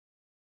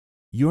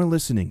You're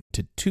listening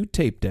to Two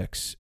Tape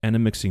Decks and a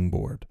Mixing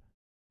Board,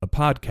 a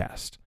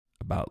podcast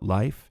about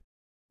life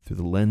through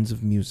the lens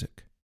of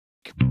music.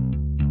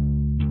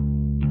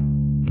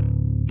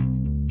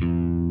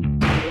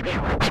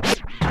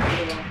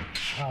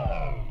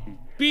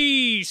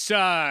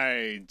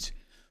 B-Sides.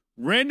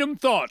 Random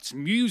thoughts,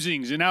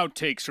 musings, and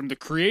outtakes from the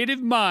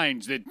creative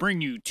minds that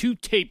bring you two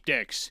tape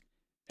decks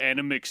and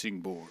a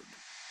mixing board.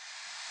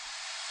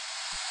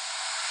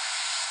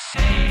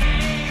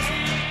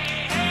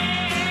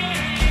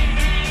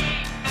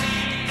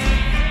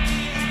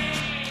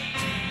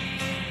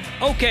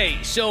 Okay,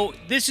 so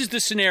this is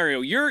the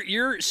scenario.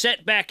 You're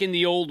set back in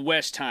the old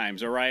West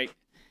times, all right?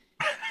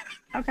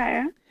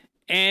 Okay.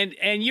 And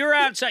you're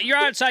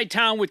outside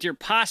town with your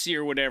posse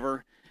or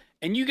whatever,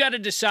 and you got to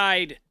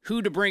decide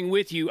who to bring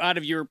with you out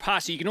of your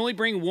posse. You can only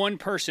bring one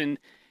person,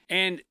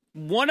 and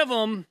one of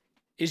them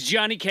is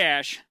Johnny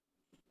Cash.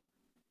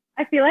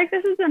 I feel like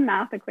this is a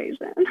math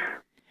equation.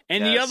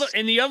 And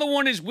the other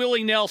one is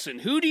Willie Nelson.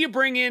 Who do you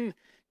bring in?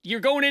 You're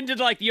going into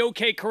like the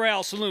OK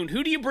Corral Saloon.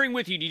 Who do you bring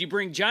with you? Do you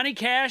bring Johnny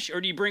Cash or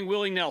do you bring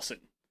Willie Nelson?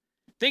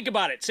 Think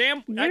about it,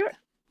 Sam.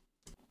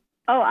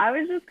 I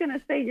was just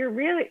gonna say you're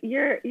really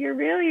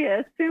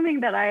assuming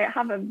that I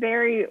have a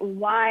very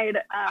wide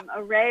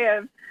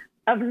array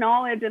of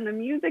knowledge in the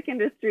music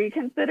industry,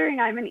 considering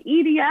I'm an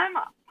EDM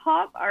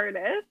pop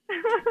artist.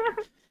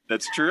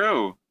 That's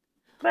true.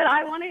 But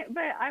I want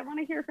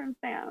to hear from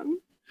Sam.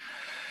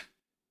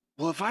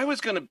 Well, if I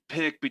was gonna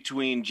pick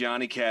between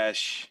Johnny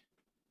Cash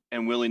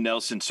and Willie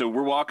Nelson, so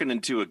we're walking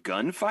into a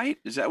gunfight?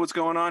 Is that what's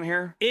going on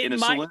here?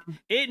 Saloon?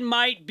 It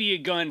might be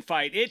a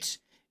gunfight.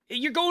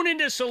 You're going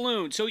into a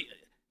saloon. So,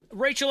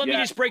 Rachel, let me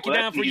just break it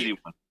down for you.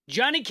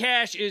 Johnny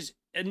Cash is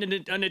a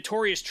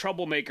notorious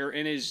troublemaker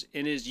in his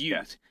youth.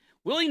 Yeah.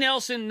 Willie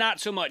Nelson, not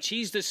so much.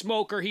 He's the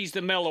smoker. He's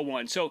the mellow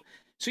one. So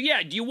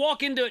yeah, do you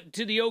walk into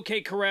the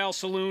OK Corral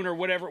Saloon or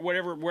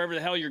wherever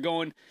the hell you're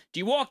going? Do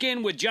you walk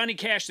in with Johnny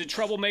Cash, the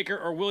troublemaker,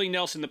 or Willie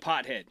Nelson, the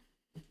pothead?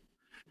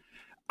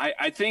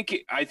 I think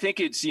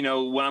it's,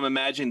 what I'm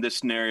imagining this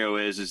scenario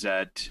is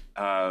that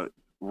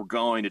we're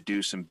going to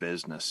do some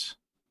business,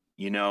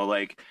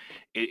 we're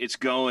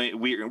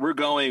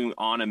going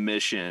on a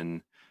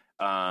mission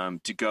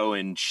to go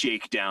and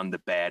shake down the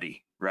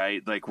baddie,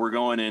 right? Like we're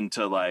going in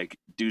to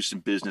do some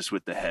business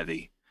with the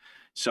heavy.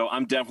 So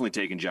I'm definitely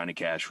taking Johnny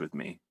Cash with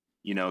me,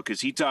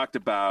 because he talked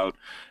about,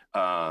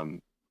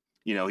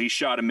 he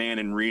shot a man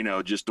in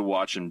Reno just to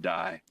watch him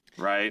die.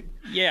 Right.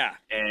 Yeah.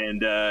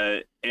 And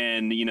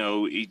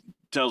he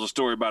tells a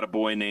story about a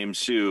boy named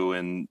Sue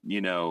and,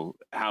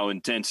 how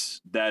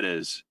intense that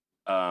is.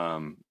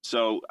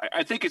 So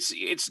I think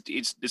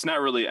it's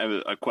not really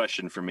a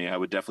question for me. I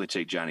would definitely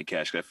take Johnny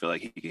Cash. I feel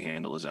like he can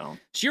handle his own.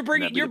 So you're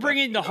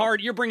bringing the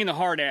hard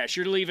ass.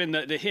 You're leaving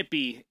the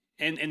hippie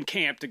and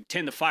camp to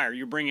tend the fire.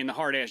 You're bringing the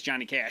hard ass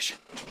Johnny Cash.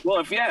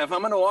 Well, if I'm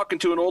going to walk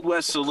into an Old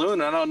West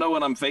saloon, I don't know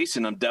what I'm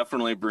facing. I'm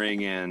definitely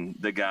bringing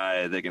the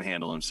guy that can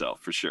handle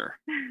himself for sure.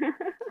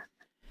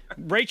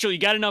 Rachel, you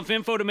got enough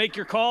info to make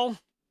your call?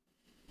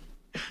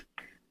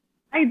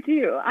 I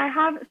do. I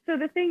have. So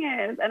the thing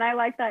is, and I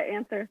like that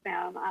answer,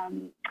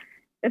 Sam.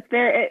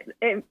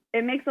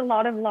 It makes a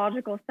lot of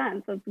logical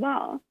sense as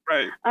well.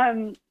 Right.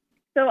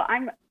 So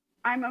I'm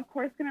of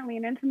course going to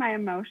lean into my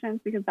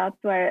emotions because that's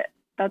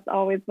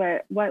always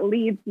what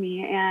leads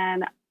me.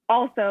 And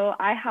also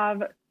I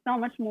have so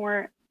much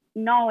more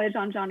knowledge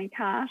on Johnny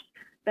Cash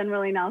than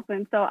Willie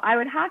Nelson. So I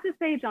would have to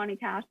say Johnny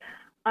Cash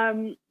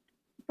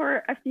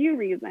for a few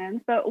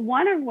reasons, but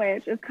one of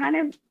which is kind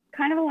of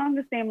along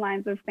the same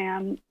lines of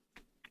Sam,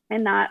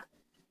 in that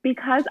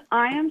because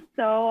I'm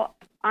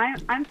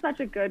such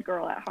a good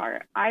girl at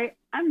heart,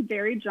 I'm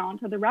very drawn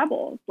to the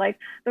rebels. Like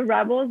the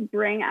rebels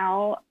bring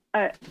out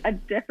a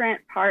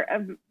different part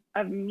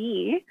of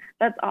me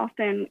that's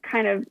often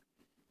kind of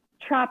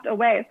trapped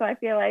away. So I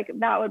feel like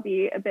that would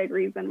be a big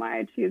reason why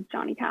I choose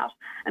Johnny Cash.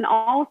 And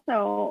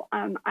also,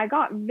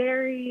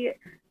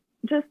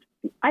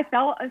 I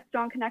felt a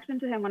strong connection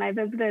to him when I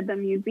visited the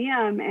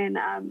museum in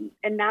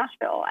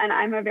Nashville. And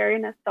I'm a very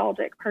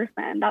nostalgic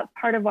person. That's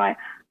part of why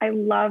I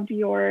loved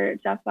your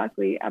Jeff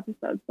Buckley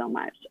episode so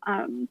much.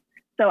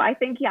 So I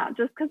think,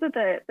 just because of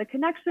the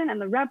connection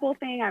and the rebel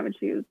thing, I would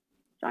choose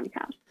Johnny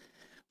Cash.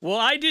 Well,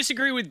 I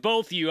disagree with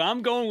both of you.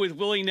 I'm going with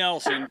Willie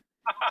Nelson.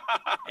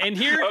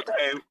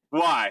 Okay,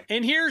 why?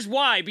 And here's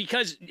why.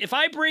 Because if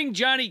I bring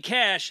Johnny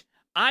Cash,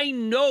 I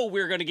know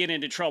we're going to get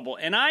into trouble.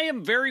 And I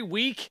am very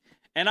weak,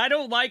 and I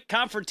don't like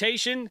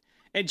confrontation.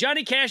 And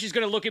Johnny Cash is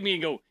going to look at me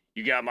and go,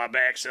 "You got my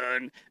back, son."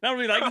 And I'll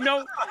be like,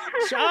 no.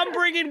 So I'm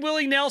bringing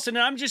Willie Nelson,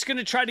 and I'm just going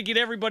to try to get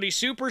everybody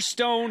super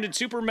stoned and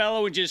super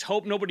mellow and just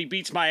hope nobody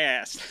beats my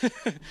ass.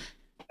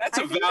 That's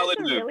a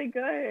valid move. Really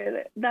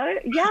good.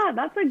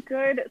 That's a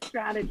good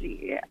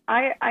strategy.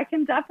 I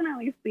can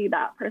definitely see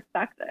that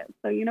perspective.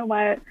 So you know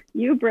what?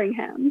 You bring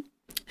him.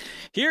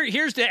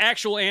 Here's the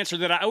actual answer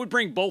that I would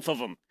bring both of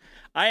them.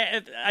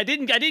 I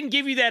didn't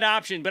give you that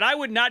option, but I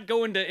would not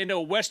go into a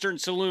Western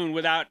saloon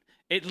without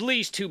at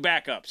least two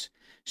backups.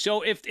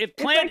 So if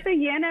it's like the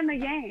yin and the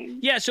yang.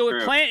 Yeah, so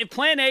if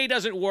plan A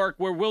doesn't work,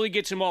 where Willie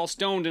gets him all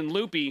stoned and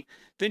loopy,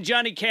 then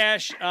Johnny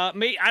Cash I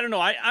don't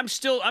know. I'm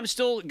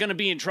still gonna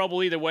be in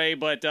trouble either way,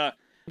 but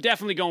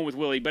definitely going with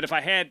Willie. But if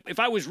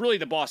I was really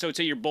the boss, I would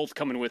say you're both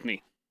coming with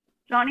me.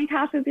 Johnny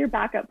Cash is your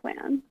backup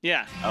plan.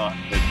 Yeah. Oh,